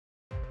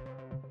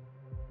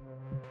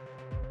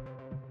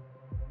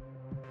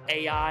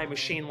AI,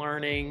 machine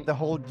learning, the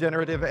whole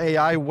generative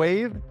AI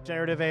wave.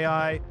 Generative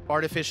AI,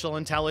 artificial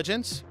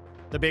intelligence,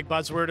 the big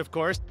buzzword, of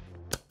course.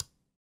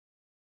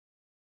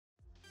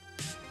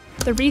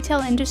 The retail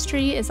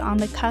industry is on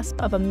the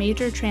cusp of a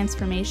major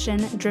transformation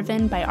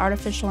driven by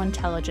artificial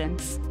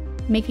intelligence,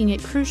 making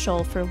it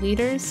crucial for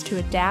leaders to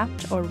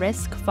adapt or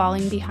risk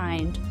falling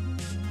behind.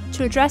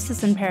 To address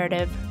this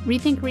imperative,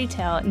 RETHINK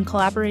Retail, in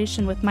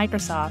collaboration with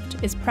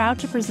Microsoft, is proud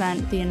to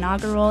present the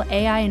inaugural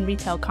AI in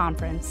Retail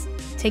Conference,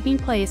 taking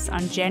place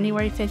on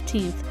January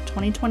 15,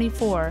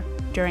 2024,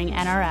 during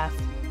NRF.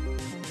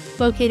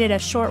 Located a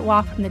short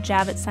walk from the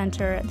Javits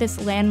Center,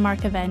 this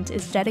landmark event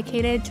is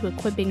dedicated to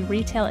equipping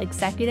retail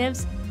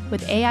executives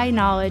with AI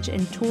knowledge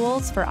and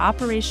tools for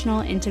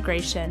operational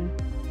integration.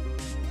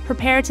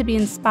 Prepare to be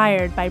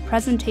inspired by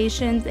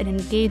presentations and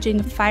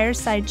engaging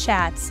fireside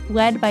chats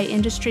led by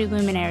industry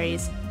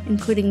luminaries,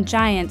 including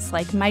giants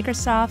like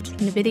Microsoft,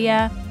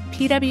 Nvidia,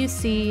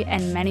 PwC,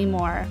 and many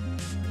more.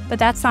 But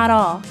that's not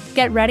all.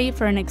 Get ready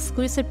for an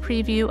exclusive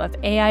preview of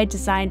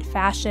AI-designed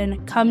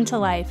fashion come to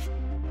life,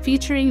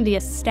 featuring the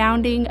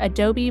astounding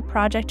Adobe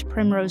Project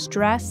Primrose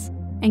dress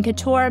and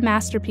couture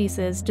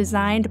masterpieces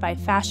designed by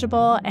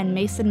Fashionable and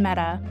Mason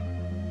Meta.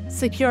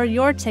 Secure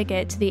your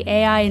ticket to the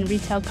AI in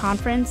Retail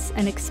Conference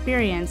and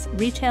experience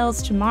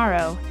retail's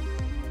tomorrow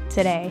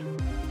today.